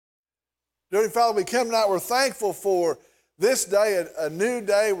Dear Father, we come tonight, we're thankful for this day, a new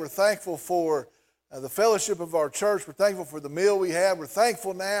day. We're thankful for the fellowship of our church. We're thankful for the meal we had. We're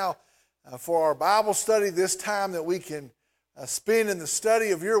thankful now for our Bible study, this time that we can spend in the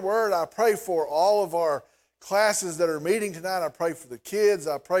study of your word. I pray for all of our classes that are meeting tonight. I pray for the kids.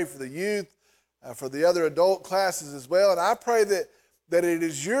 I pray for the youth, for the other adult classes as well. And I pray that it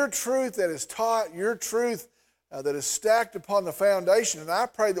is your truth that is taught, your truth that is stacked upon the foundation. And I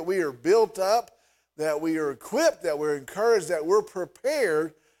pray that we are built up, that we are equipped, that we're encouraged, that we're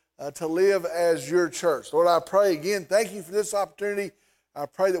prepared to live as your church. Lord, I pray again, thank you for this opportunity. I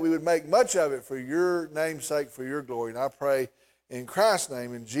pray that we would make much of it for your name's sake, for your glory. And I pray in Christ's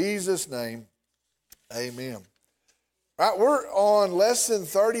name, in Jesus' name, amen. All right, we're on lesson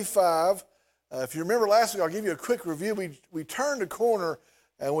 35. If you remember last week, I'll give you a quick review. We turned a corner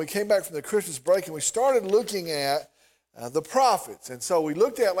and we came back from the Christmas break and we started looking at the prophets. And so we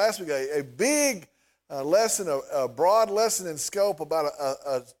looked at last week a big lesson, a broad lesson in scope about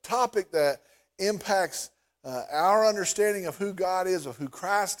a topic that impacts our understanding of who God is, of who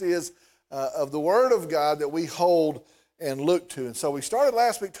Christ is, of the Word of God that we hold and look to. And so we started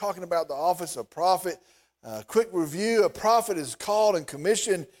last week talking about the office of prophet. Quick review, a prophet is called and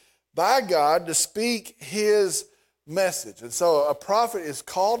commissioned by God to speak his message. And so a prophet is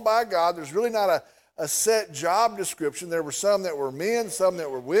called by God. There's really not a set job description. There were some that were men, some that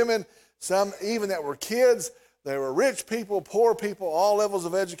were women, some even that were kids. There were rich people, poor people, all levels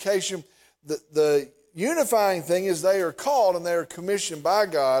of education. The unifying thing is they are called and they are commissioned by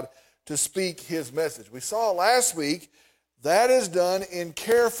God to speak his message. We saw last week that is done in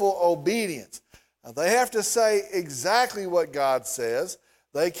careful obedience. Now, they have to say exactly what God says.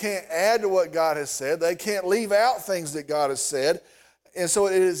 They can't add to what God has said. They can't leave out things that God has said. And so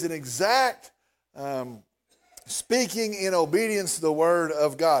it is an exact speaking in obedience to the Word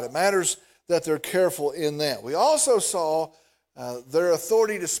of God. It matters that they're careful in that. We also saw their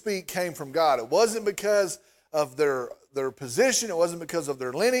authority to speak came from God. It wasn't because of their position. It wasn't because of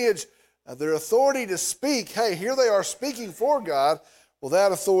their lineage. Their authority to speak, hey, here they are speaking for God. Well,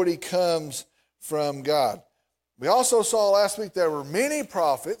 that authority comes from God. We also saw last week there were many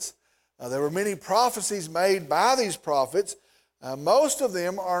prophets. There were many prophecies made by these prophets. Most of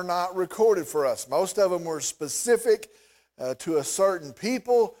them are not recorded for us. Most of them were specific to a certain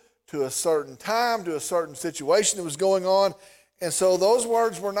people, to a certain time, to a certain situation that was going on. And so those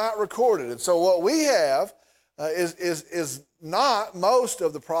words were not recorded. And so what we have is not most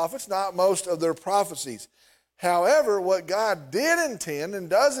of the prophets, not most of their prophecies. However, what God did intend and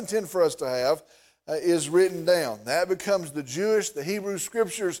does intend for us to have is written down. That becomes the Jewish, the Hebrew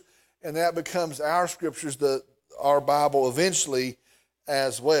scriptures, and that becomes our scriptures, our Bible eventually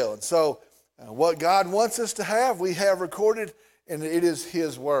as well. And so what God wants us to have, we have recorded, and it is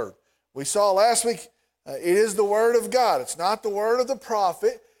his word. We saw last week, it is the word of God. It's not the word of the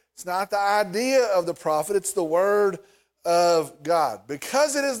prophet. It's not the idea of the prophet. It's the word of God.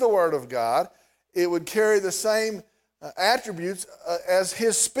 Because it is the word of God, it would carry the same attributes as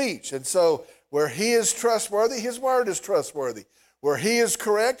his speech. And so where he is trustworthy, his word is trustworthy. Where he is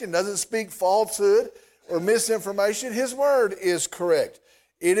correct and doesn't speak falsehood or misinformation, his word is correct.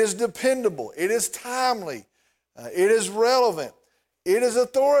 It is dependable. It is timely. It is relevant. It is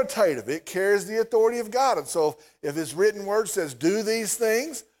authoritative. It carries the authority of God. And so if his written word says do these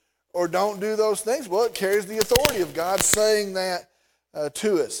things or don't do those things, well, it carries the authority of God saying that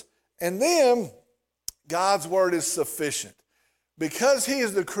to us. And then God's word is sufficient. Because he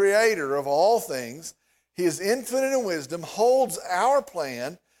is the creator of all things, he is infinite in wisdom, holds our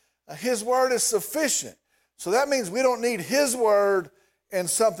plan, his word is sufficient. So that means we don't need his word and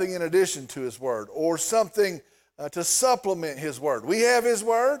something in addition to his word or something to supplement his word. We have his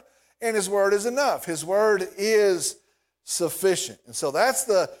word and his word is enough. His word is sufficient. And so that's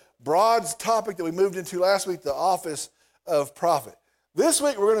the broad topic that we moved into last week, the office of prophet. This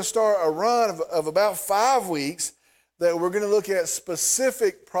week we're going to start a run of about 5 weeks that we're going to look at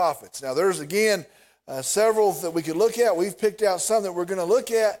specific prophets. Now there's again several that we could look at. We've picked out some that we're going to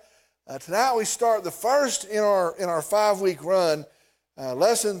look at. Tonight we start the first in our 5-week run,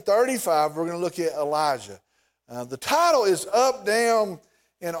 lesson 35. We're going to look at Elijah. The title is Up, Down,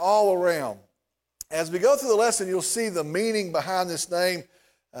 and All Around. As we go through the lesson, you'll see the meaning behind this name.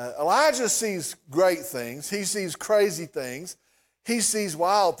 Elijah sees great things. He sees crazy things. He sees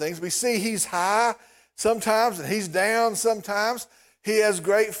wild things. We see he's high sometimes and he's down sometimes. He has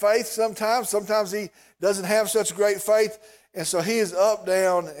great faith sometimes. Sometimes he doesn't have such great faith. And so he is up,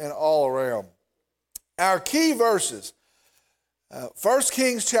 down, and all around. Our key verses, 1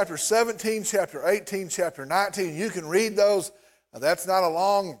 Kings chapter 17, chapter 18, chapter 19. You can read those. That's not a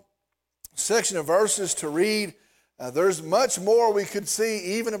long section of verses to read. There's much more we could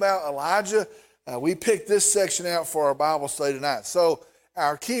see even about Elijah. We picked this section out for our Bible study tonight. So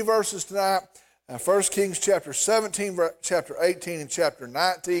our key verses tonight, 1 Kings chapter 17, chapter 18, and chapter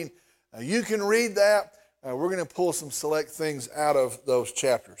 19. You can read that. We're going to pull some select things out of those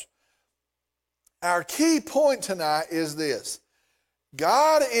chapters. Our key point tonight is this: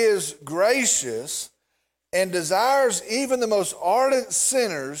 God is gracious and desires even the most ardent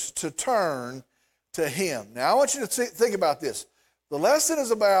sinners to turn to Him. Now, I want you to think about this. The lesson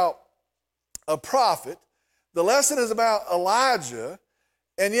is about a prophet. The lesson is about Elijah,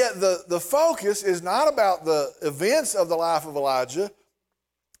 and yet the focus is not about the events of the life of Elijah.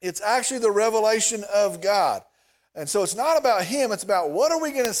 It's actually the revelation of God. And so it's not about him, it's about what are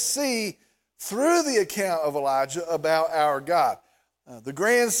we going to see through the account of Elijah about our God. The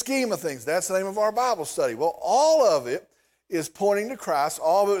grand scheme of things, that's the name of our Bible study. Well, all of it is pointing to Christ.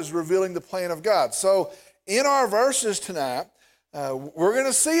 All of it is revealing the plan of God. So in our verses tonight, we're going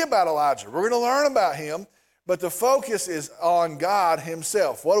to see about Elijah. We're going to learn about him, but the focus is on God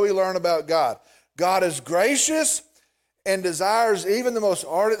himself. What do we learn about God? God is gracious and desires even the most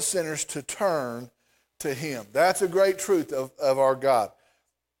ardent sinners to turn to him. That's a great truth of our God.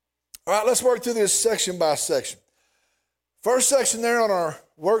 All right, let's work through this section by section. First section there on our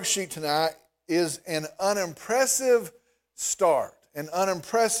worksheet tonight is an unimpressive start. An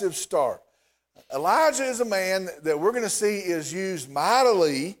unimpressive start. Elijah is a man that we're going to see is used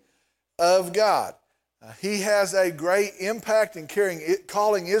mightily of God. He has a great impact in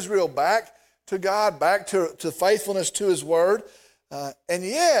calling Israel back to God, back to faithfulness to his word. And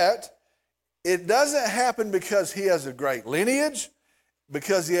yet, it doesn't happen because he has a great lineage,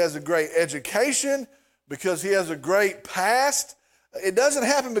 because he has a great education, because he has a great past. It doesn't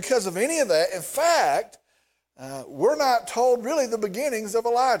happen because of any of that. In fact, we're not told really the beginnings of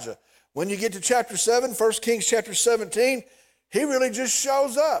Elijah. When you get to chapter 7, 1 Kings chapter 17, he really just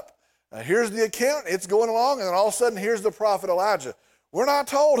shows up. Here's the account, it's going along, and then all of a sudden here's the prophet Elijah. We're not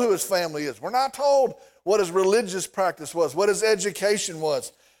told who his family is. We're not told what his religious practice was, what his education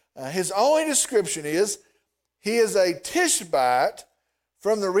was. His only description is he is a Tishbite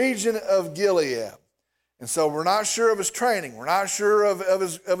from the region of Gilead. And so we're not sure of his training. We're not sure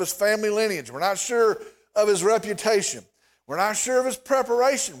of his family lineage. We're not sure of his reputation. We're not sure of his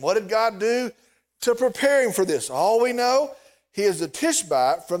preparation. What did God do to prepare him for this? All we know, he is a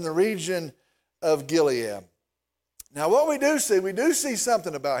Tishbite from the region of Gilead. Now what we do see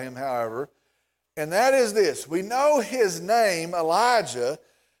something about him, however, and that is this. We know his name, Elijah,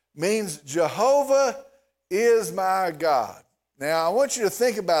 means Jehovah is my God. Now I want you to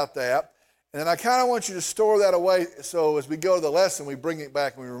think about that, and then I kind of want you to store that away so as we go to the lesson, we bring it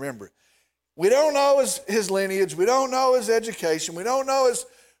back and we remember it. We don't know his lineage. We don't know his education. We don't know his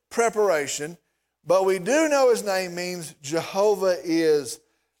preparation. But we do know his name means Jehovah is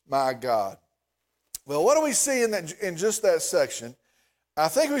my God. Well, what do we see in just that section? I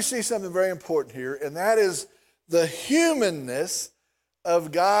think we see something very important here, and that is the humanness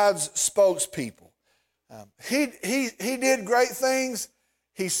of God's spokespeople. He did great things.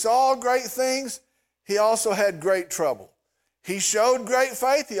 He saw great things. He also had great trouble. He showed great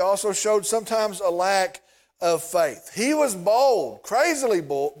faith. He also showed sometimes a lack of faith. He was bold, crazily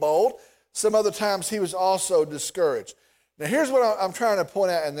bold. Some other times he was also discouraged. Now here's what I'm trying to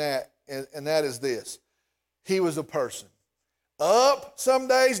point out in that, and that is this. He was a person. Up some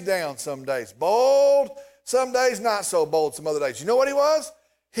days, down some days. Bold some days, not so bold some other days. You know what he was?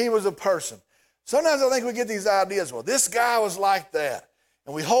 He was a person. Sometimes I think we get these ideas, well, this guy was like that,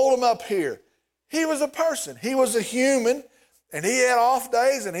 and we hold him up here. He was a person. He was a human, and he had off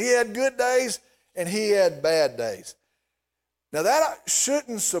days, and he had good days, and he had bad days. Now that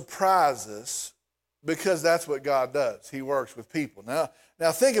shouldn't surprise us because that's what God does. He works with people. Now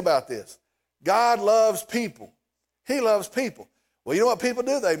think about this. God loves people. He loves people. Well, you know what people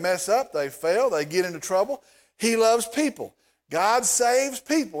do? They mess up, they fail, they get into trouble. He loves people. God saves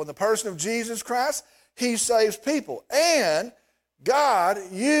people. In the person of Jesus Christ, he saves people. And God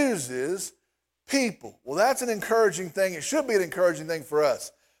uses people. Well, that's an encouraging thing. It should be an encouraging thing for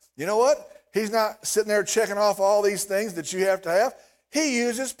us. You know what? He's not sitting there checking off all these things that you have to have. He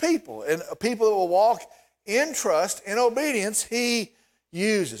uses people, and people that will walk in trust, in obedience, he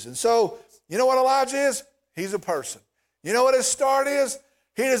uses. And so, you know what Elijah is? He's a person. You know what his start is?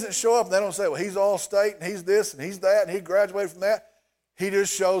 He doesn't show up and they don't say, well, he's all state and he's this and he's that and he graduated from that. He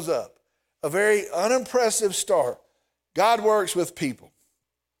just shows up. A very unimpressive start. God works with people.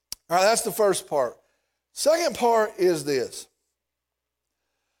 All right, that's the first part. Second part is this.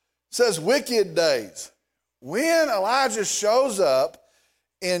 It says wicked days. When Elijah shows up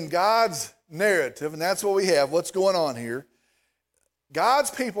in God's narrative, and that's what we have, what's going on here,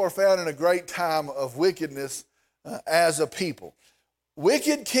 God's people are found in a great time of wickedness as a people.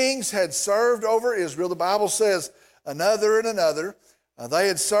 Wicked kings had served over Israel. The Bible says another and another. They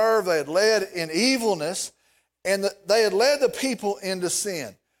had served, they had led in evilness, and they had led the people into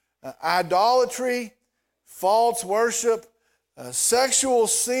sin. Idolatry, false worship, sexual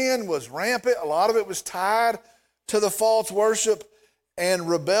sin was rampant. A lot of it was tied to the false worship and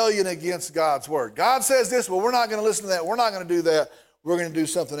rebellion against God's word. God says this, well, we're not going to listen to that. We're not going to do that. We're going to do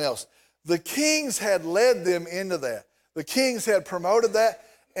something else. The kings had led them into that. The kings had promoted that,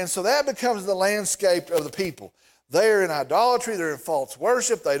 and so that becomes the landscape of the people. They're in idolatry. They're in false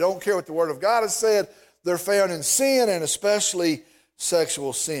worship. They don't care what the word of God has said. They're found in sin, and especially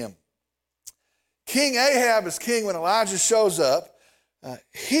sexual sin. King Ahab is king when Elijah shows up.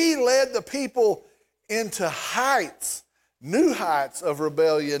 He led the people into heights, new heights of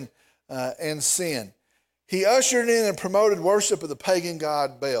rebellion and sin. He ushered in and promoted worship of the pagan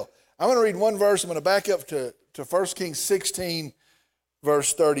god Baal. I'm going to read one verse. I'm going to back up to 1 Kings 16,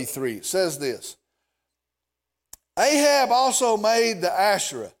 verse 33. It says this: Ahab also made the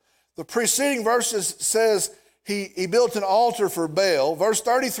Asherah. The preceding verses says he built an altar for Baal. Verse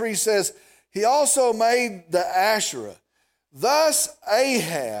 33 says he also made the Asherah. Thus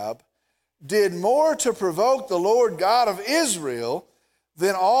Ahab did more to provoke the Lord God of Israel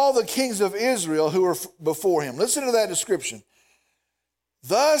than all the kings of Israel who were before him. Listen to that description.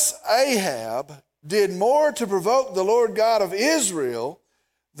 Thus Ahab did more to provoke the Lord God of Israel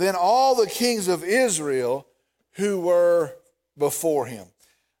than all the kings of Israel who were before him.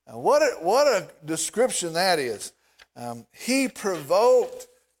 Now, what a description that is. He provoked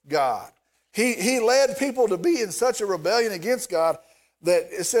God. He led people to be in such a rebellion against God that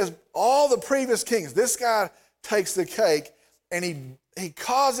it says all the previous kings, this guy takes the cake, and he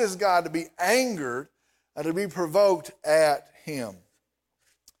causes God to be angered and to be provoked at him.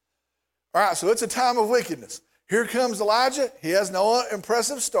 All right, so it's a time of wickedness. Here comes Elijah. He has no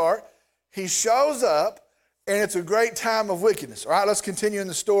impressive start. He shows up, and it's a great time of wickedness. All right, let's continue in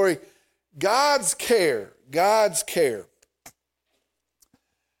the story. God's care. God's care.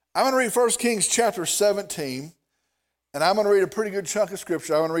 I'm going to read 1 Kings chapter 17, and I'm going to read a pretty good chunk of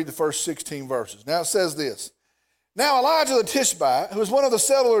scripture. I'm going to read the first 16 verses. Now it says this: Now Elijah the Tishbite, who was one of the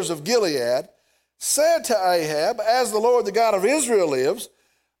settlers of Gilead, said to Ahab, As the Lord the God of Israel lives,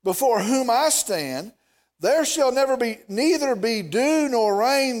 before whom I stand, there shall neither be dew nor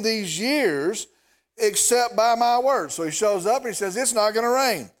rain these years, except by my word. So he shows up and he says, it's not going to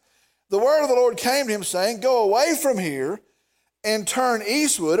rain. The word of the Lord came to him, saying, Go away from here and turn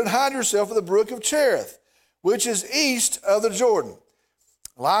eastward and hide yourself at the brook of Cherith, which is east of the Jordan.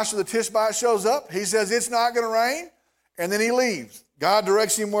 Elisha the Tishbite shows up. He says, it's not going to rain. And then he leaves. God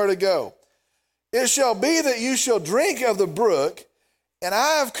directs him where to go. It shall be that you shall drink of the brook, and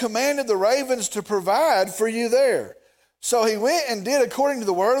I have commanded the ravens to provide for you there. So he went and did according to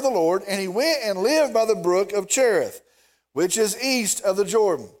the word of the Lord, and he went and lived by the brook of Cherith, which is east of the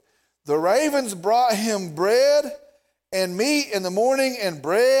Jordan. The ravens brought him bread and meat in the morning, and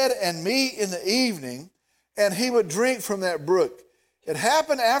bread and meat in the evening, and he would drink from that brook. It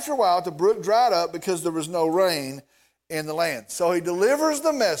happened after a while that the brook dried up because there was no rain in the land. So he delivers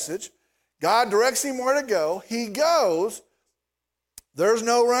the message. God directs him where to go. He goes. There's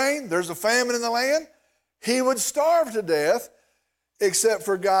no rain. There's a famine in the land. He would starve to death except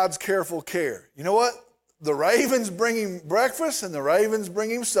for God's careful care. You know what? The ravens bring him breakfast and the ravens bring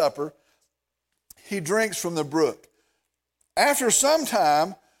him supper. He drinks from the brook. After some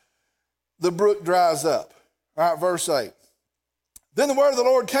time, the brook dries up. All right, verse 8. Then the word of the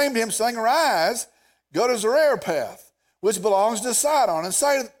Lord came to him, saying, Arise, go to Zarephath, which belongs to Sidon, and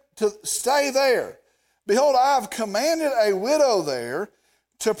stay there. Behold, I have commanded a widow there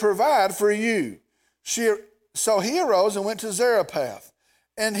to provide for you. So he arose and went to Zarephath.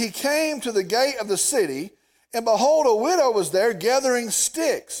 And he came to the gate of the city, and behold, a widow was there gathering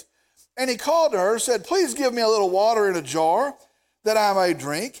sticks. And he called to her, said, Please give me a little water in a jar, that I may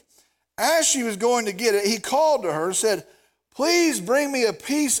drink. As she was going to get it, he called to her and said, Please bring me a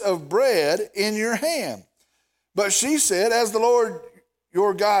piece of bread in your hand. But she said, As the Lord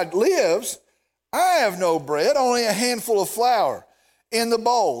your God lives, I have no bread, only a handful of flour in the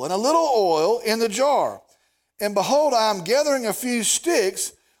bowl, and a little oil in the jar. And behold, I am gathering a few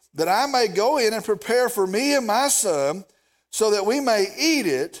sticks, that I may go in and prepare for me and my son, so that we may eat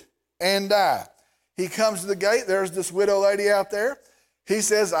it and die. He comes to the gate. There's this widow lady out there. He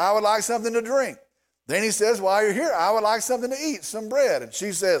says, I would like something to drink. Then he says, while you're here, I would like something to eat, some bread. And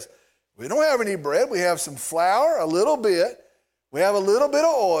she says, we don't have any bread. We have some flour, a little bit. We have a little bit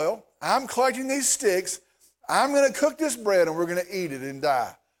of oil. I'm collecting these sticks. I'm going to cook this bread and we're going to eat it and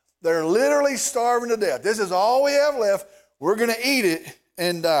die. They're literally starving to death. This is all we have left. We're going to eat it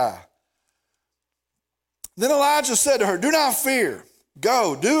and die. Then Elijah said to her, do not fear.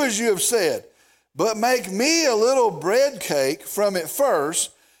 Go, do as you have said, but make me a little bread cake from it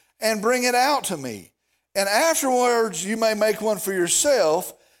first and bring it out to me. And afterwards you may make one for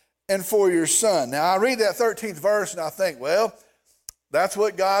yourself and for your son. Now I read that 13th verse and I think, well, that's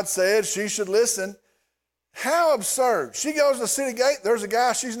what God said. She should listen. How absurd. She goes to the city gate. There's a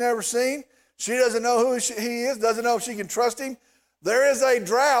guy she's never seen. She doesn't know who he is, doesn't know if she can trust him. There is a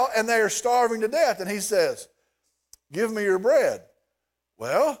drought and they are starving to death. And he says, give me your bread.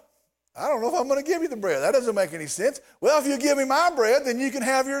 Well, I don't know if I'm going to give you the bread. That doesn't make any sense. Well, if you give me my bread, then you can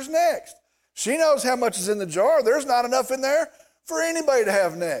have yours next. She knows how much is in the jar. There's not enough in there for anybody to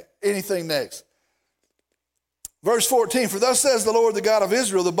have anything next. Verse 14, for thus says the Lord, the God of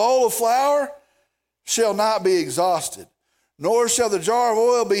Israel, the bowl of flour shall not be exhausted, nor shall the jar of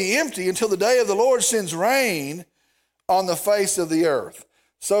oil be empty until the day of the Lord sends rain on the face of the earth.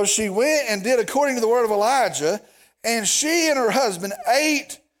 So she went and did according to the word of Elijah, and she and her husband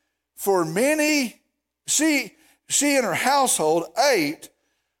ate for many, she and her household ate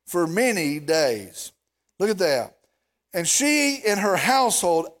for many days. Look at that. And she and her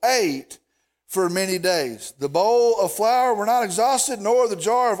household ate for many days. The bowl of flour were not exhausted, nor the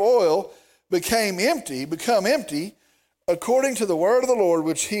jar of oil become empty, according to the word of the Lord,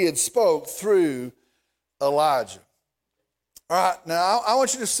 which he had spoke through Elijah. All right, now I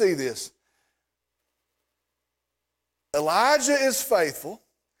want you to see this. Elijah is faithful.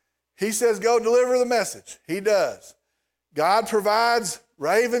 He says, go deliver the message. He does. God provides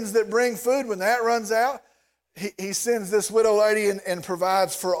ravens that bring food. When that runs out, he sends this widow lady and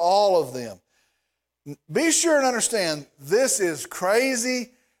provides for all of them. Be sure and understand, this is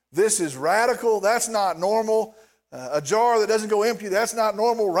crazy. This is radical. That's not normal. A jar that doesn't go empty, that's not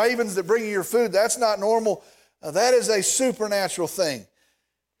normal. Ravens that bring you your food, that's not normal. That is a supernatural thing.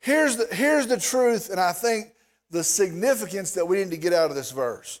 Here's the truth, and I think the significance that we need to get out of this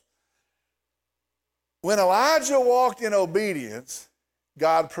verse. When Elijah walked in obedience,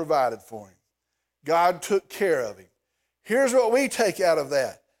 God provided for him. God took care of him. Here's what we take out of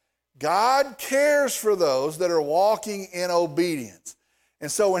that. God cares for those that are walking in obedience.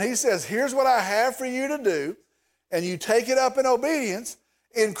 And so when he says, here's what I have for you to do, and you take it up in obedience,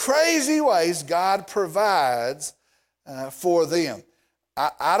 in crazy ways, God provides for them.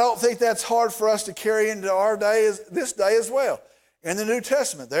 I don't think that's hard for us to carry into our day, this day as well. In the New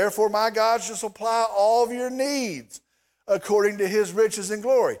Testament, therefore my God shall supply all of your needs according to his riches and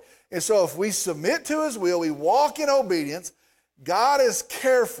glory. And so if we submit to his will, we walk in obedience, God is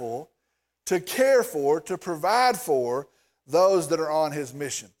careful to care for, to provide for those that are on his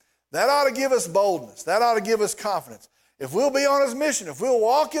mission. That ought to give us boldness. That ought to give us confidence. If we'll be on his mission, if we'll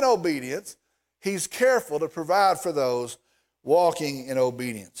walk in obedience, he's careful to provide for those walking in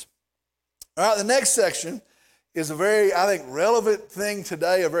obedience. All right, the next section is a very, I think, relevant thing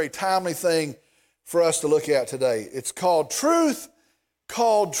today, a very timely thing for us to look at today. It's called Truth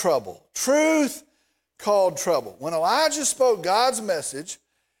Called Trouble. Truth called trouble. When Elijah spoke God's message,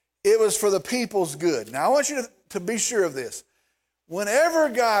 it was for the people's good. Now, I want you to be sure of this. Whenever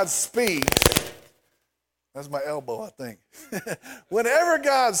God speaks, that's my elbow, I think. Whenever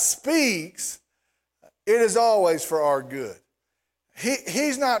God speaks, it is always for our good.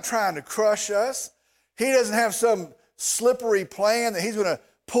 He's not trying to crush us. He doesn't have some slippery plan that he's going to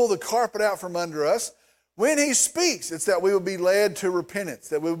pull the carpet out from under us. When he speaks, it's that we would be led to repentance,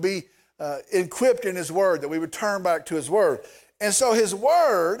 that we would be equipped in his word, that we would turn back to his word. And so his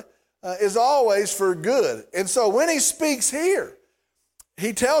word is always for good. And so when he speaks here,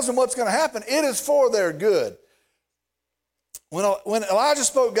 he tells them what's going to happen. It is for their good. When Elijah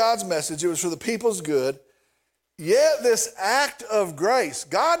spoke God's message, it was for the people's good. Yet this act of grace,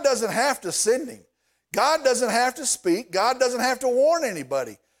 God doesn't have to send him. God doesn't have to speak. God doesn't have to warn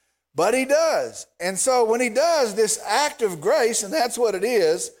anybody. But he does. And so when he does, this act of grace, and that's what it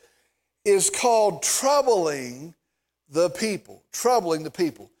is called troubling the people. Troubling the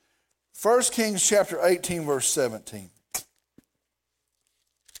people. 1 Kings chapter 18, verse 17.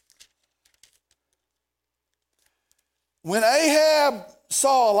 When Ahab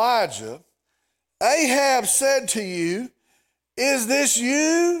saw Elijah, Ahab said to you, is this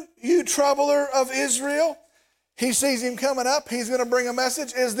you, you troubler of Israel? He sees him coming up. He's going to bring a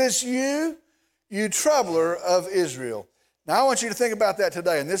message. Is this you, you troubler of Israel? Now, I want you to think about that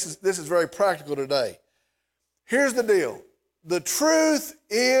today, and this is very practical today. Here's the deal. The truth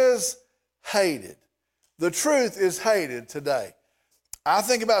is hated. The truth is hated today. I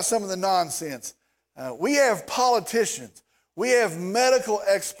think about some of the nonsense. We have politicians, we have medical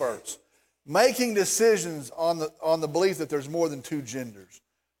experts making decisions on the belief that there's more than two genders.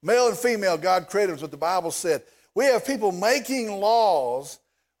 Male and female, God created is what the Bible said. We have people making laws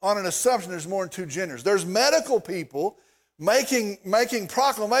on an assumption there's more than two genders. There's medical people making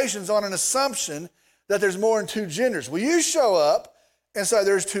proclamations on an assumption that there's more than two genders. Well, you show up and say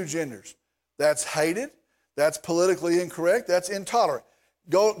there's two genders. That's hated. That's politically incorrect. That's intolerant.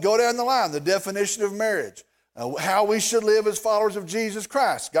 Go down the line. The definition of marriage. How we should live as followers of Jesus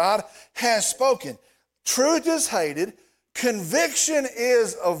Christ. God has spoken. Truth is hated. Conviction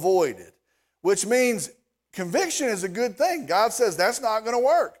is avoided, which means conviction is a good thing. God says that's not going to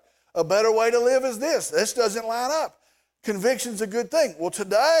work. A better way to live is this. This doesn't line up. Conviction's a good thing. Well,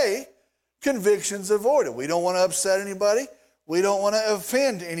 today, conviction's avoided. We don't want to upset anybody. We don't want to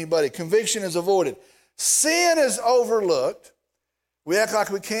offend anybody. Conviction is avoided. Sin is overlooked. We act like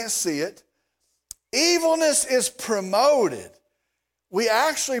we can't see it. Evilness is promoted. We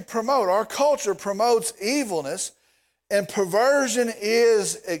actually promote. Our culture promotes evilness, and perversion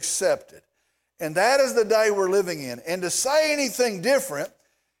is accepted. And that is the day we're living in. And to say anything different,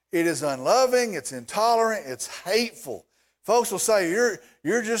 it is unloving, it's intolerant, it's hateful. Folks will say, you're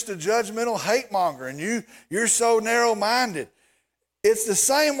just a judgmental hate monger, and you're so narrow-minded. It's the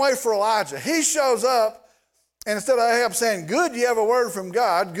same way for Elijah. He shows up, and instead of Ahab saying, good, you have a word from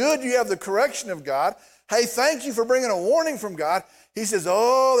God. Good, you have the correction of God. Hey, thank you for bringing a warning from God. He says,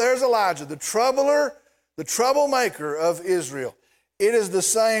 oh, there's Elijah, the troubler, the troublemaker of Israel. It is the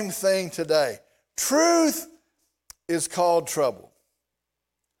same thing today. Truth is called trouble.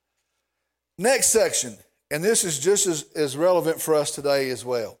 Next section, and this is just as relevant for us today as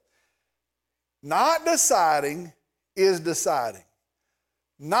well. Not deciding is deciding.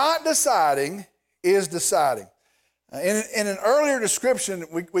 Not deciding is deciding. In an earlier description,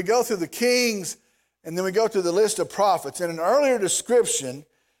 we go through the kings and then we go through the list of prophets. In an earlier description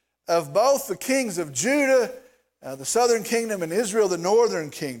of both the kings of Judah, the southern kingdom, and Israel, the northern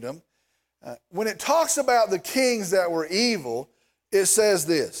kingdom, when it talks about the kings that were evil, it says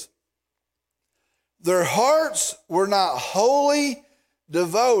this: their hearts were not wholly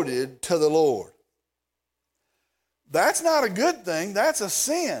devoted to the Lord. That's not a good thing. That's a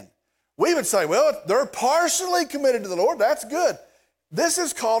sin. We would say, well, they're partially committed to the Lord. That's good. This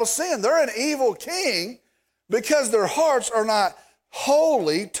is called a sin. They're an evil king because their hearts are not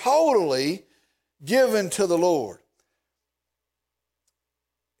wholly, totally given to the Lord.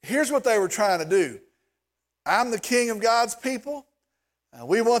 Here's what they were trying to do. I'm the king of God's people.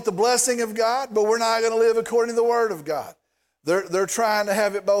 We want the blessing of God, but we're not going to live according to the word of God. They're trying to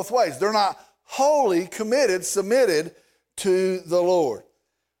have it both ways. They're not wholly committed, submitted to the Lord.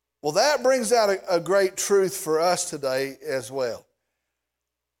 Well, that brings out a great truth for us today as well.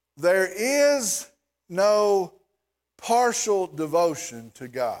 There is no partial devotion to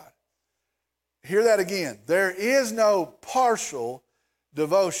God. Hear that again. There is no partial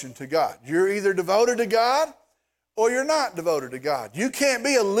devotion to God. You're either devoted to God or you're not devoted to God. You can't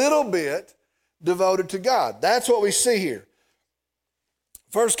be a little bit devoted to God. That's what we see here.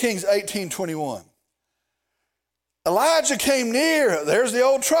 1 Kings 18:21. Elijah came near, there's the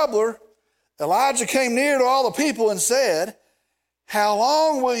old troubler. Elijah came near to all the people and said, how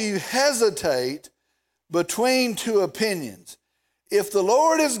long will you hesitate between two opinions? If the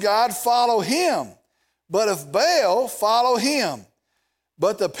Lord is God, follow him. But if Baal, follow him.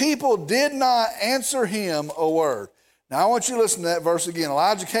 But the people did not answer him a word. Now I want you to listen to that verse again.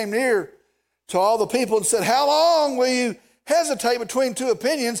 Elijah came near to all the people and said, how long will you hesitate between two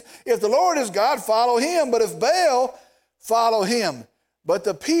opinions? If the Lord is God, follow him. But if Baal, follow him. But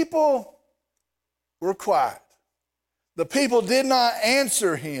the people were quiet. The people did not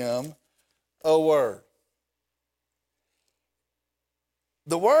answer him a word.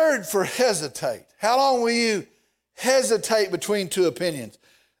 The word for hesitate. How long will you hesitate between two opinions?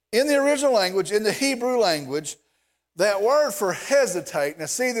 In the original language, in the Hebrew language, that word for hesitate, now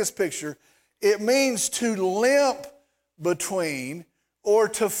see this picture, it means to limp between or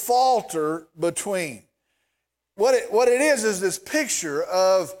to falter between. What it is this picture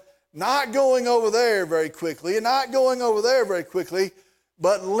of not going over there very quickly and not going over there very quickly,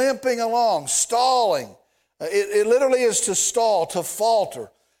 but limping along, stalling. It literally is to stall, to falter.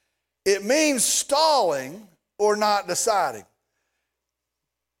 It means stalling or not deciding.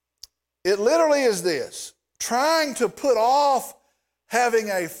 It literally is this: trying to put off having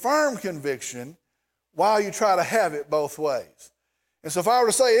a firm conviction while you try to have it both ways. And so if I were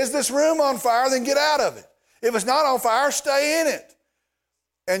to say, is this room on fire, then get out of it. If it's not on fire, stay in it.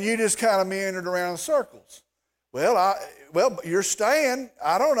 And you just kind of meandered around in circles. Well, you're staying.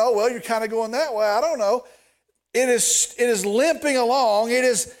 I don't know. Well, you're kind of going that way. I don't know. It is limping along. It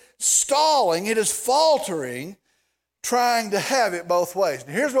is stalling. It is faltering, trying to have it both ways.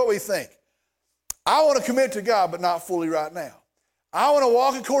 And here's what we think. I want to commit to God, but not fully right now. I want to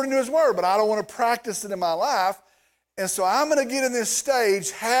walk according to His Word, but I don't want to practice it in my life. And so I'm going to get in this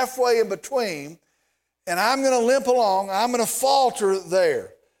stage halfway in between, and I'm going to limp along. I'm going to falter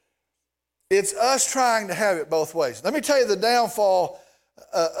there. It's us trying to have it both ways. Let me tell you the downfall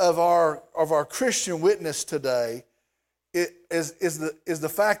of our Christian witness today is the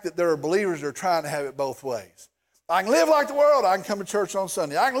fact that there are believers that are trying to have it both ways. I can live like the world. I can come to church on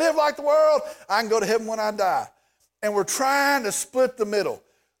Sunday. I can live like the world. I can go to heaven when I die. And we're trying to split the middle.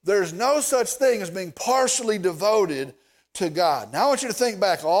 There's no such thing as being partially devoted to God. Now I want you to think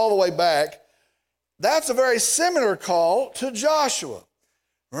back, all the way back. That's a very similar call to Joshua.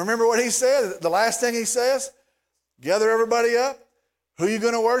 Remember what he said? The last thing he says? Gather everybody up. Who are you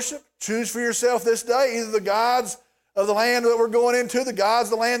going to worship? Choose for yourself this day either the gods of the land that we're going into, the gods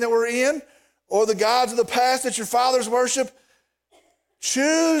of the land that we're in, or the gods of the past that your fathers worship.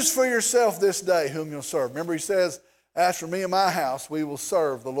 Choose for yourself this day whom you'll serve. Remember he says, as for me and my house, we will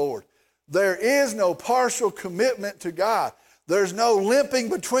serve the Lord. There is no partial commitment to God. There's no limping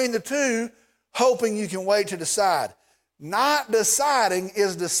between the two, hoping you can wait to decide. Not deciding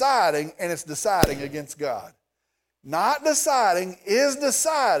is deciding, and it's deciding against God. Not deciding is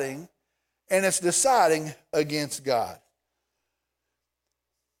deciding, and it's deciding against God.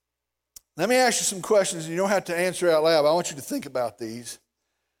 Let me ask you some questions, and you don't have to answer out loud, but I want you to think about these.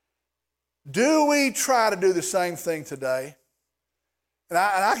 Do we try to do the same thing today? And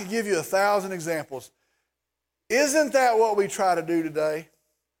I could give you 1,000 examples. Isn't that what we try to do today?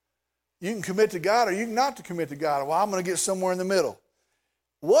 You can commit to God or you can not to commit to God. Well, I'm going to get somewhere in the middle.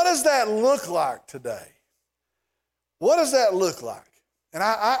 What does that look like today? What does that look like? And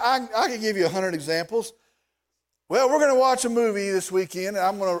I could give you 100 examples. Well, we're going to watch a movie this weekend, and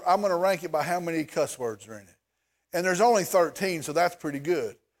I'm going to rank it by how many cuss words are in it. And there's only 13, so that's pretty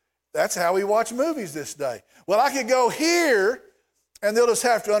good. That's how we watch movies this day. Well, I could go here, and they'll just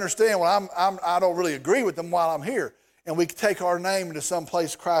have to understand, well, I don't really agree with them while I'm here. And we take our name into some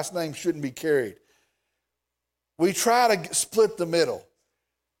place Christ's name shouldn't be carried. We try to split the middle.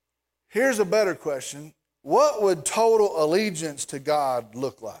 Here's a better question. What would total allegiance to God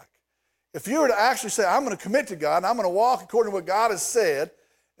look like? If you were to actually say, I'm going to commit to God, and I'm going to walk according to what God has said,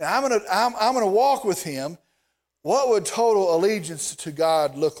 and I'm going to walk with Him, what would total allegiance to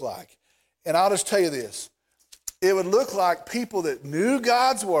God look like? And I'll just tell you this. It would look like people that knew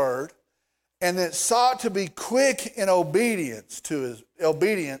God's Word and that sought to be quick in obedient to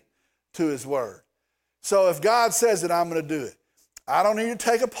His Word. So if God says it, I'm going to do it. I don't need to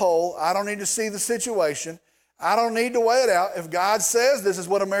take a poll. I don't need to see the situation. I don't need to weigh it out. If God says this is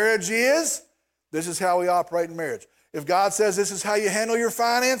what a marriage is, this is how we operate in marriage. If God says this is how you handle your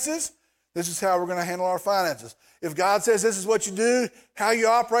finances, this is how we're going to handle our finances. If God says this is what you do, how you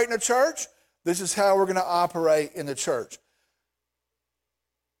operate in a church, this is how we're going to operate in the church.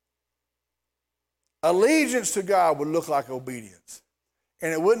 Allegiance to God would look like obedience.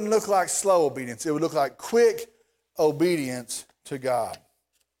 And it wouldn't look like slow obedience. It would look like quick obedience to God.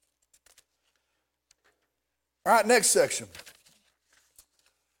 All right, next section.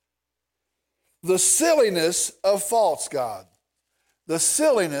 The silliness of false God. The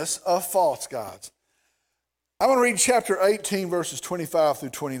silliness of false gods. I'm going to read chapter 18, verses 25 through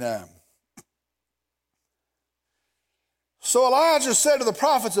 29. So Elijah said to the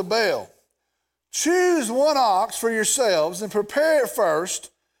prophets of Baal, choose one ox for yourselves and prepare it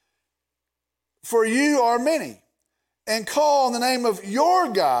first, for you are many, and call on the name of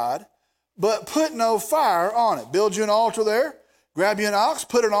your God, but put no fire on it. Build you an altar there, grab you an ox,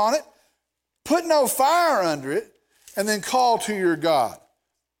 put it on it, put no fire under it, and then call to your God.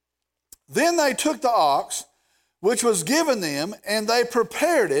 Then they took the ox, which was given them, and they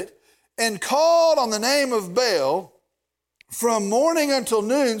prepared it, and called on the name of Baal from morning until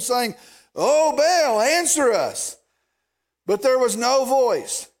noon, saying, O Baal, answer us. But there was no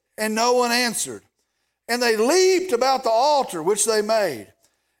voice, and no one answered. And they leaped about the altar which they made.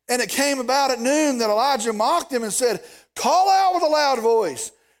 And it came about at noon that Elijah mocked them and said, call out with a loud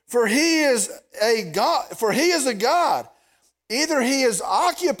voice, for he is a God. Either he is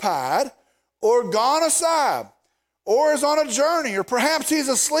occupied or gone aside, or is on a journey, or perhaps he's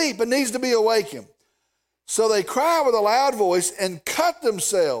asleep and needs to be awakened. So they cried with a loud voice and cut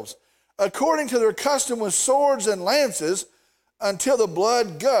themselves, according to their custom with swords and lances, until the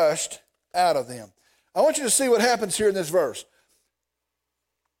blood gushed out of them. I want you to see what happens here in this verse.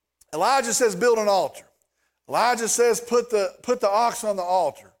 Elijah says, build an altar. Elijah says, put the ox on the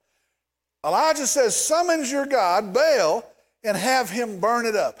altar. Elijah says, summons your God, Baal, and have him burn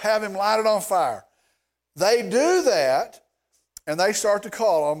it up. Have him light it on fire. They do that, and they start to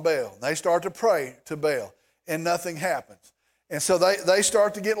call on Baal. They start to pray to Baal, and nothing happens. And so they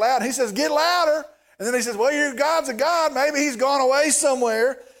start to get loud. He says, get louder. And then he says, well, your God's a God. Maybe he's gone away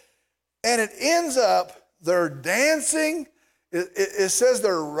somewhere. And it ends up, they're dancing. It says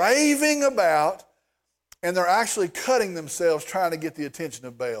they're raving about, and they're actually cutting themselves trying to get the attention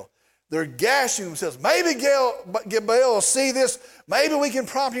of Baal. They're gashing themselves. Maybe Baal will see this. Maybe we can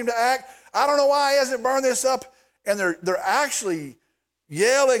prompt him to act. I don't know why he hasn't burned this up. And they're actually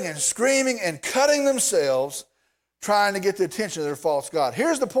yelling and screaming and cutting themselves trying to get the attention of their false god.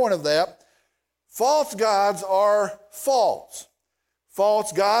 Here's the point of that. False gods are false.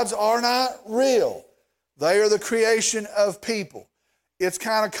 False gods are not real. They are the creation of people. It's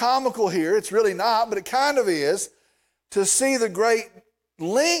kind of comical here. It's really not, but it kind of is, to see the great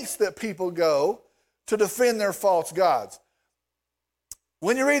lengths that people go to defend their false gods.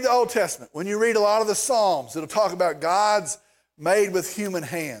 When you read the Old Testament, when you read a lot of the Psalms, it'll talk about gods made with human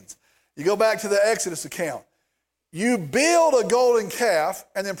hands. You go back to the Exodus account. You build a golden calf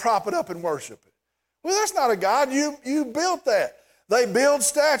and then prop it up and worship it. Well, that's not a god. You built that. They build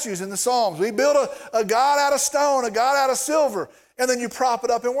statues in the Psalms. We build a god out of stone, a god out of silver, and then you prop it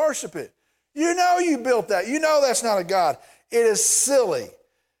up and worship it. You know you built that. You know that's not a god. It is silly.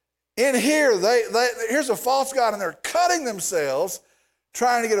 In here, here's a false god, and they're cutting themselves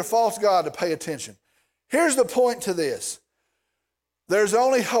trying to get a false god to pay attention. Here's the point to this. There's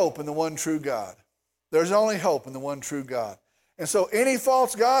only hope in the one true God. There's only hope in the one true God. And so any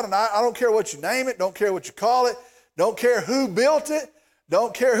false god, and I don't care what you name it, don't care what you call it, don't care who built it,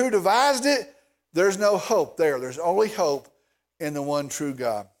 don't care who devised it, there's no hope there. There's only hope in the one true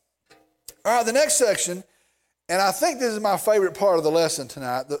God. All right, the next section, and I think this is my favorite part of the lesson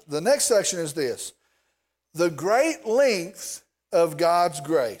tonight. The next section is this: the great lengths of God's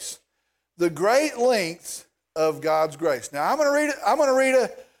grace. The great lengths of God's grace. Now, I'm going to read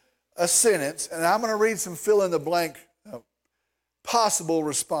a sentence, and I'm going to read some fill-in-the-blank possible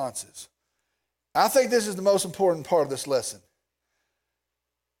responses. I think this is the most important part of this lesson.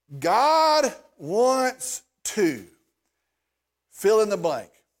 God wants to fill in the blank.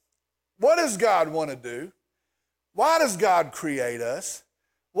 What does God want to do? Why does God create us?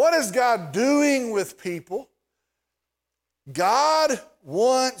 What is God doing with people? God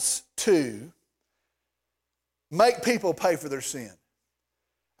wants to make people pay for their sin.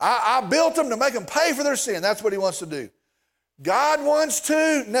 I built them to make them pay for their sin. That's what he wants to do. God wants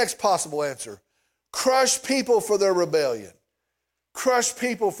to, next possible answer, crush people for their rebellion. Crush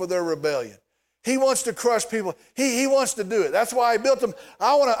people for their rebellion. He wants to crush people. He wants to do it. That's why he built them.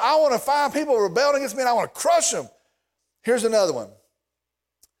 I want to find people rebelling against me, and I want to crush them. Here's another one.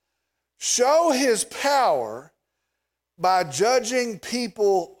 Show his power by judging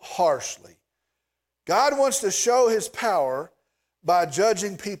people harshly. God wants to show his power by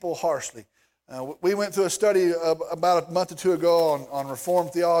judging people harshly. We went through a study about a month or two ago on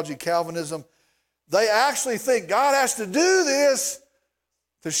Reformed theology, Calvinism. They actually think God has to do this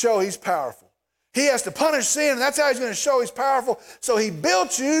to show he's powerful. He has to punish sin, and that's how he's going to show he's powerful. So he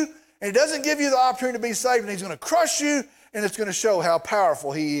built you, and he doesn't give you the opportunity to be saved, and he's going to crush you, and it's going to show how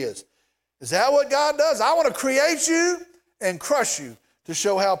powerful he is. Is that what God does? I want to create you and crush you to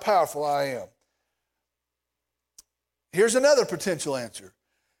show how powerful I am. Here's another potential answer.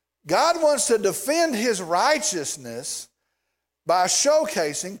 God wants to defend his righteousness by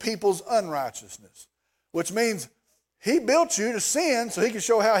showcasing people's unrighteousness, which means he built you to sin so he can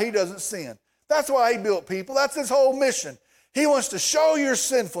show how he doesn't sin. That's why he built people. That's his whole mission. He wants to show your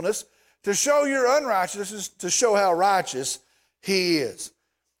sinfulness, to show your unrighteousness, to show how righteous he is.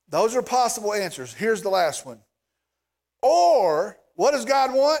 Those are possible answers. Here's the last one. Or, what does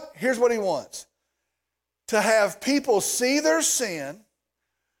God want? Here's what he wants. To have people see their sin,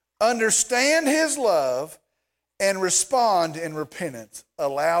 understand his love, and respond in repentance,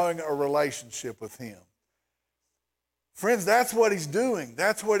 allowing a relationship with him. Friends, that's what he's doing.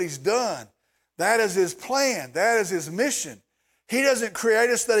 That's what he's done. That is his plan. That is his mission. He doesn't create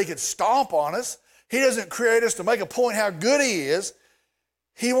us that he could stomp on us. He doesn't create us to make a point how good he is.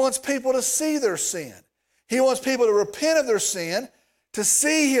 He wants people to see their sin. He wants people to repent of their sin, to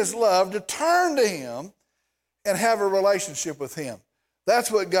see his love, to turn to him, and have a relationship with him.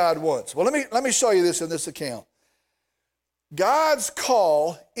 That's what God wants. Well, let me show you this in this account. God's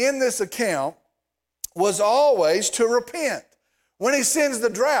call in this account was always to repent. When he sends the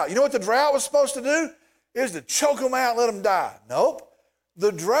drought, you know what the drought was supposed to do? It was to choke them out and let them die. Nope.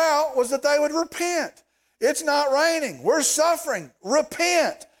 The drought was that they would repent. It's not raining. We're suffering.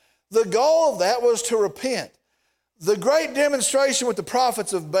 Repent. The goal of that was to repent. The great demonstration with the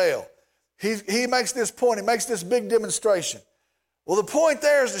prophets of Baal, he makes this point. He makes this big demonstration. Well, the point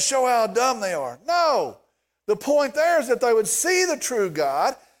there is to show how dumb they are. No. The point there is that they would see the true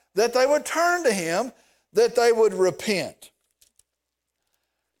God, that they would turn to him, that they would repent.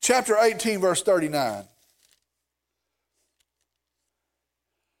 Chapter 18, verse 39.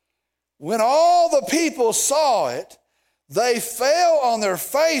 When all the people saw it, they fell on their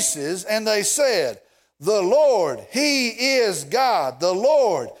faces and they said, "The Lord, he is God. The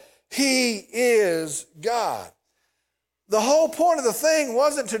Lord, he is God." The whole point of the thing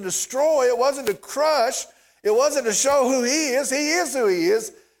wasn't to destroy, it wasn't to crush, it wasn't to show who he is. He is who he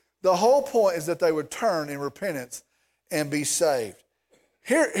is. The whole point is that they would turn in repentance and be saved.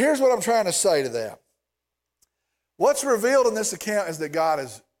 Here's what I'm trying to say to that. What's revealed in this account is that God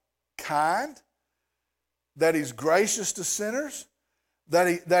is kind, that he's gracious to sinners,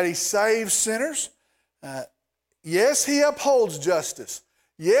 that he saves sinners. Yes, he upholds justice.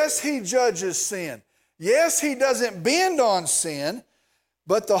 Yes, he judges sin. Yes, he doesn't bend on sin,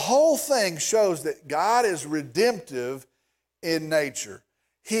 but the whole thing shows that God is redemptive in nature.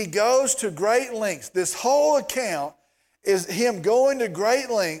 He goes to great lengths. This whole account is him going to great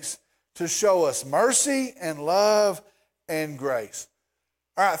lengths to show us mercy and love and grace.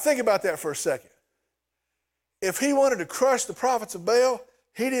 All right, think about that for a second. If he wanted to crush the prophets of Baal,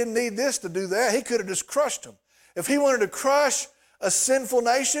 he didn't need this to do that. He could have just crushed them. If he wanted to crush a sinful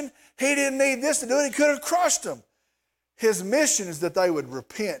nation, he didn't need this to do it. He could have crushed them. His mission is that they would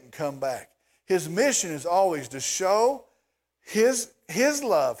repent and come back. His mission is always to show his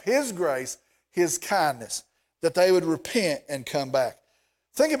love, his grace, his kindness, that they would repent and come back.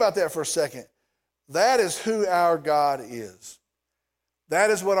 Think about that for a second. That is who our God is. That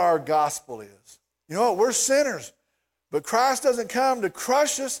is what our gospel is. You know what? We're sinners, but Christ doesn't come to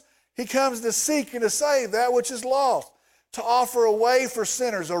crush us. He comes to seek and to save that which is lost, to offer a way for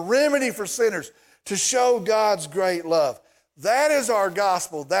sinners, a remedy for sinners, to show God's great love. That is our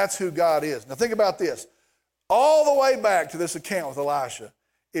gospel. That's who God is. Now think about this. All the way back to this account with Elisha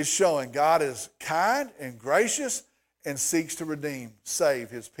is showing God is kind and gracious and seeks to redeem, save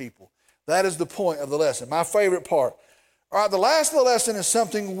his people. That is the point of the lesson. My favorite part. All right, the last of the lesson is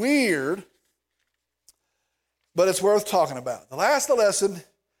something weird, but it's worth talking about. The last of the lesson,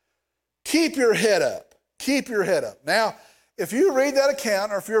 keep your head up. Keep your head up. Now, if you read that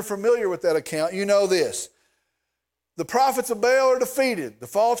account or if you're familiar with that account, you know this. The prophets of Baal are defeated. The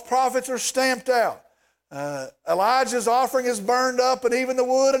false prophets are stamped out. Elijah's offering is burned up, and even the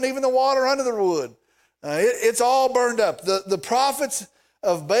wood and even the water under the wood. It's all burned up. The prophets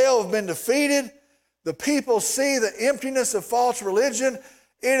of Baal have been defeated. The people see the emptiness of false religion.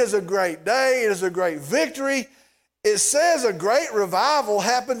 It is a great day. It is a great victory. It says a great revival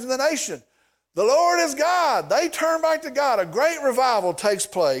happens in the nation. The Lord is God. They turn back to God. A great revival takes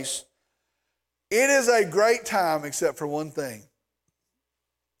place. It is a great time except for one thing.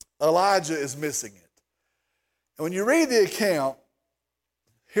 Elijah is missing it. And when you read the account,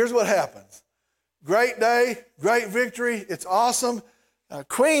 here's what happens. Great day, great victory. It's awesome.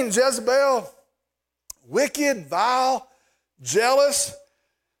 Queen Jezebel, wicked, vile, jealous.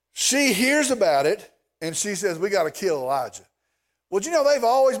 She hears about it and she says, we got to kill Elijah. Well, you know, they've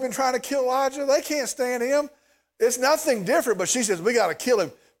always been trying to kill Elijah. They can't stand him. It's nothing different, but she says, we got to kill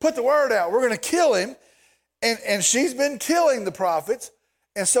him. Put the word out. We're going to kill him. And she's been killing the prophets.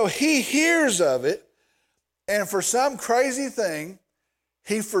 And so he hears of it. And for some crazy thing,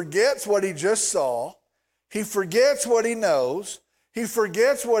 he forgets what he just saw. He forgets what he knows. He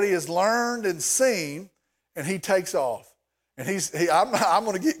forgets what he has learned and seen. And he takes off. And I'm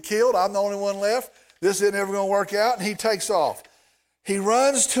going to get killed. I'm the only one left. This isn't ever going to work out. And he takes off. He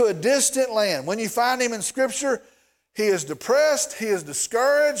runs to a distant land. When you find him in Scripture, he is depressed. He is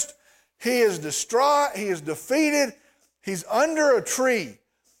discouraged. He is distraught. He is defeated. He's under a tree.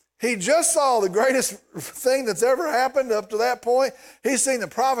 He just saw the greatest thing that's ever happened up to that point. He's seen the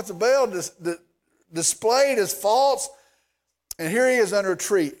prophets of Baal displayed as false. And here he is under a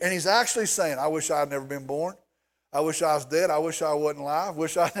tree. And he's actually saying, I wish I had never been born. I wish I was dead. I wish I wasn't alive.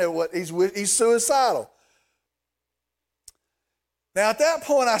 Wish I never what. He's suicidal. Now at that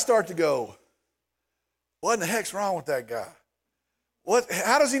point I start to go, what in the heck's wrong with that guy?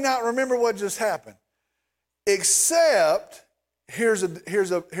 How does he not remember what just happened? Except here's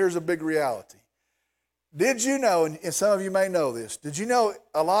a big reality. Did you know, and some of you may know this, did you know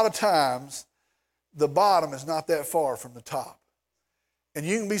a lot of times the bottom is not that far from the top? And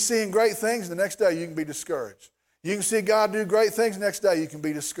you can be seeing great things, the next day you can be discouraged. You can see God do great things, the next day you can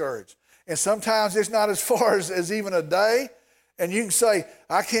be discouraged. And sometimes it's not as far as even a day. And you can say,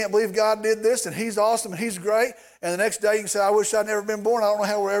 I can't believe God did this, and he's awesome, and he's great. And the next day you can say, I wish I'd never been born. I don't know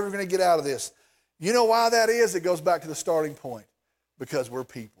how we're ever going to get out of this. You know why that is? It goes back to the starting point. Because we're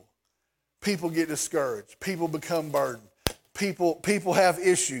people. People get discouraged. People become burdened. People have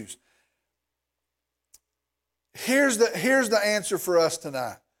issues. Here's the answer for us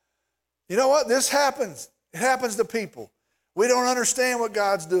tonight. You know what? This happens. It happens to people. We don't understand what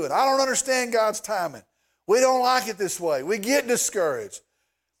God's doing. I don't understand God's timing. We don't like it this way. We get discouraged.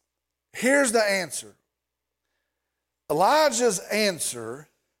 Here's the answer. Elijah's answer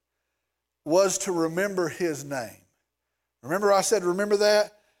was to remember his name. Remember I said, remember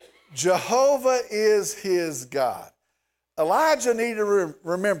that? Jehovah is his God. Elijah needed to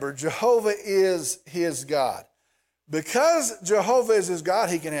remember Jehovah is his God. Because Jehovah is his God,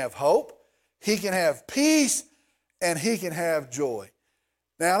 he can have hope, he can have peace, and he can have joy.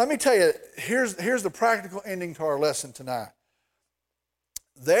 Now, let me tell you, here's the practical ending to our lesson tonight.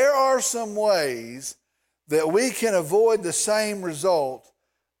 There are some ways that we can avoid the same result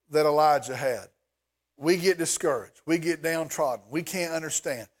that Elijah had. We get discouraged. We get downtrodden. We can't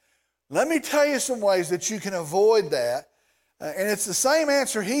understand. Let me tell you some ways that you can avoid that. And it's the same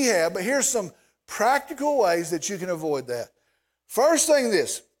answer he had, but here's some practical ways that you can avoid that. First thing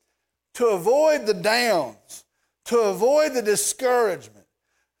this, to avoid the downs, to avoid the discouragement,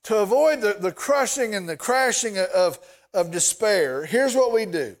 to avoid the crushing and the crashing of despair, here's what we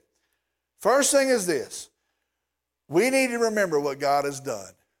do. First thing is this, we need to remember what God has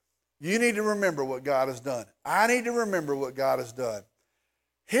done. You need to remember what God has done. I need to remember what God has done.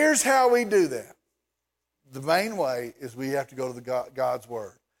 Here's how we do that. The main way is we have to go to God's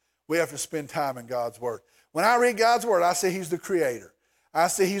Word. We have to spend time in God's Word. When I read God's Word, I see He's the Creator. I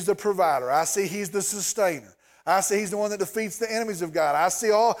see He's the provider. I see He's the sustainer. I see He's the one that defeats the enemies of God. I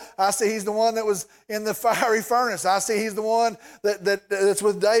see He's the one that was in the fiery furnace. I see He's the one that's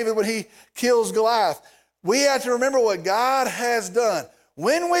with David when he kills Goliath. We have to remember what God has done.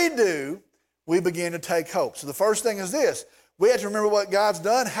 When we do, we begin to take hope. So the first thing is this. We have to remember what God's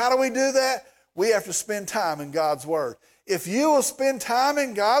done. How do we do that? We have to spend time in God's Word. If you will spend time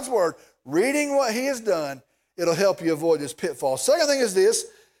in God's Word, reading what He has done, it'll help you avoid this pitfall. Second thing is this.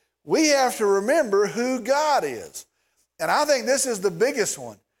 We have to remember who God is. And I think this is the biggest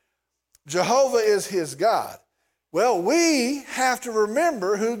one. Jehovah is His God. Well, we have to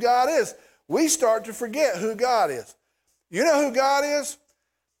remember who God is. We start to forget who God is. You know who God is?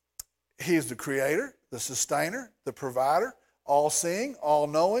 He's the Creator, the Sustainer, the Provider, all-seeing,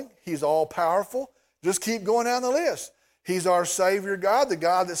 all-knowing. He's all-powerful. Just keep going down the list. He's our Savior God, the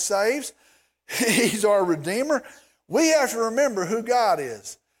God that saves. He's our Redeemer. We have to remember who God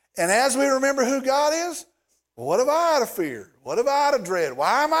is. And as we remember who God is, what have I to fear? What have I to dread?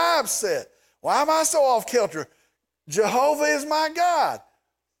 Why am I upset? Why am I so off-kilter? Jehovah is my God.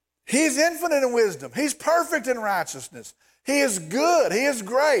 He's infinite in wisdom. He's perfect in righteousness. He is good. He is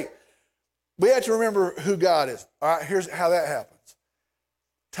great. We have to remember who God is. All right, here's how that happens.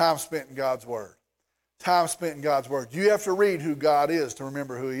 Time spent in God's Word. Time spent in God's Word. You have to read who God is to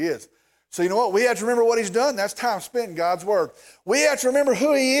remember who He is. So you know what? We have to remember what He's done. That's time spent in God's Word. We have to remember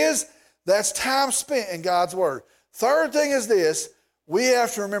who He is. That's time spent in God's Word. Third thing is this. We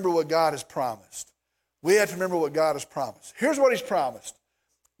have to remember what God has promised. We have to remember what God has promised. Here's what He's promised.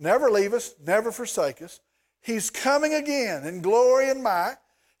 Never leave us, never forsake us. He's coming again in glory and might.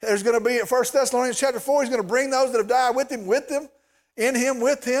 There's going to be, 1 Thessalonians chapter 4, He's going to bring those that have died with Him, in Him,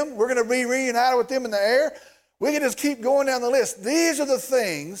 with Him. We're going to be reunited with Him in the air. We can just keep going down the list. These are the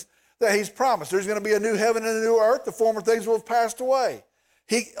things that He's promised. There's going to be a new heaven and a new earth. The former things will have passed away.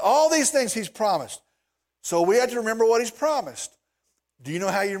 All these things He's promised. So we have to remember what He's promised. Do you know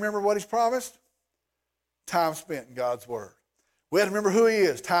how you remember what He's promised? Time spent in God's Word. We have to remember who He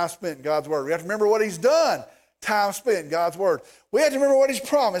is. Time spent in God's Word. We have to remember what He's done. Time spent in God's Word. We have to remember what He's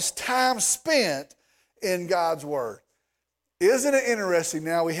promised. Time spent in God's Word. Isn't it interesting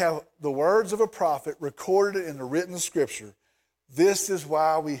now we have the words of a prophet recorded in the written Scripture. This is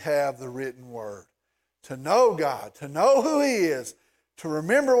why we have the written Word. To know God, to know who He is, to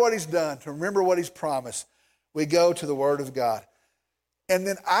remember what He's done, to remember what He's promised. We go to the Word of God. And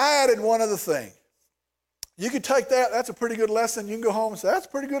then I added one other thing. You could take that, that's a pretty good lesson. You can go home and say, that's a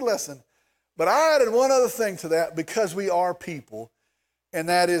pretty good lesson. But I added one other thing to that because we are people, and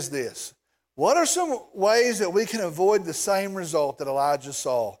that is this. What are some ways that we can avoid the same result that Elijah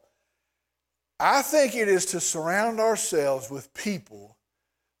saw? I think it is to surround ourselves with people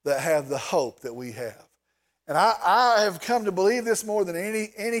that have the hope that we have. And I have come to believe this more than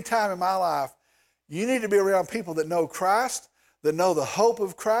any time in my life. You need to be around people that know Christ, that know the hope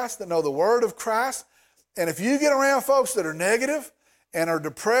of Christ, that know the word of Christ. And if you get around folks that are negative and are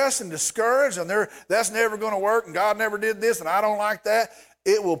depressed and discouraged and that's never going to work and God never did this and I don't like that,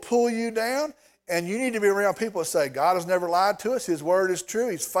 it will pull you down. And you need to be around people that say, God has never lied to us. His word is true.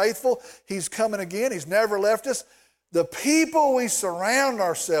 He's faithful. He's coming again. He's never left us. The people we surround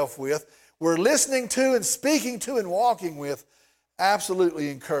ourselves with, we're listening to and speaking to and walking with, absolutely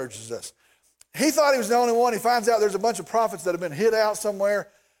encourages us. He thought he was the only one. He finds out there's a bunch of prophets that have been hid out somewhere.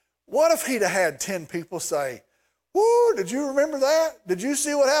 What if he'd have had 10 people say, woo, did you remember that? Did you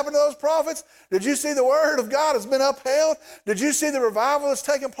see what happened to those prophets? Did you see the word of God has been upheld? Did you see the revival that's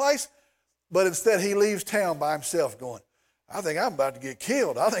taken place? But instead he leaves town by himself going, I think I'm about to get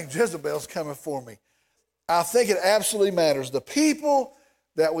killed. I think Jezebel's coming for me. I think it absolutely matters. The people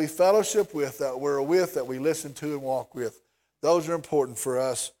that we fellowship with, that we're with, that we listen to and walk with, those are important for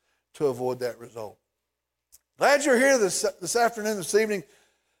us to avoid that result. Glad you're here this afternoon, this evening.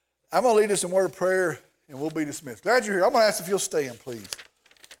 I'm going to lead us in word of prayer and we'll be dismissed. Glad you're here. I'm going to ask if you'll stand, please.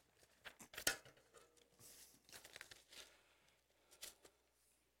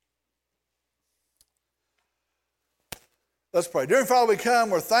 Let's pray. Dear Father, we come.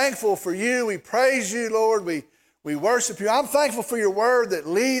 We're thankful for you. We praise you, Lord. We worship you. I'm thankful for your word that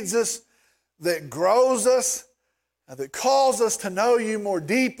leads us, that grows us, that calls us to know you more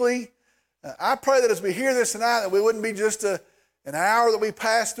deeply. I pray that as we hear this tonight, that we wouldn't be just an hour that we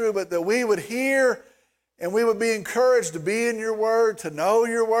pass through, but that we would hear and we would be encouraged to be in your word, to know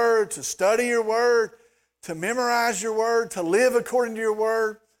your word, to study your word, to memorize your word, to live according to your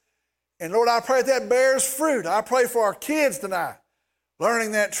word. And Lord, I pray that bears fruit. I pray for our kids tonight,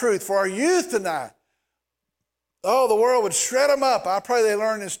 learning that truth. For our youth tonight, oh, the world would shred them up. I pray they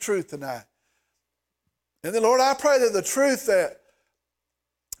learn this truth tonight. And then, Lord, I pray that the truth that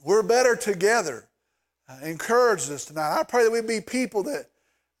we're better together encourages us tonight. I pray that we be people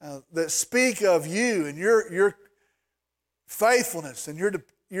that speak of you and your faithfulness and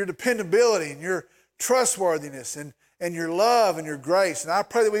your dependability and your trustworthiness and your love and your grace. And I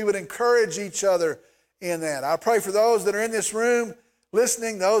pray that we would encourage each other in that. I pray for those that are in this room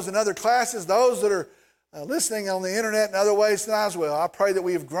listening, those in other classes, those that are listening on the internet and other ways tonight as well. I pray that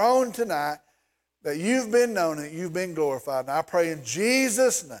we have grown tonight, that you've been known, that you've been glorified. And I pray in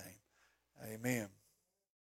Jesus' name, amen.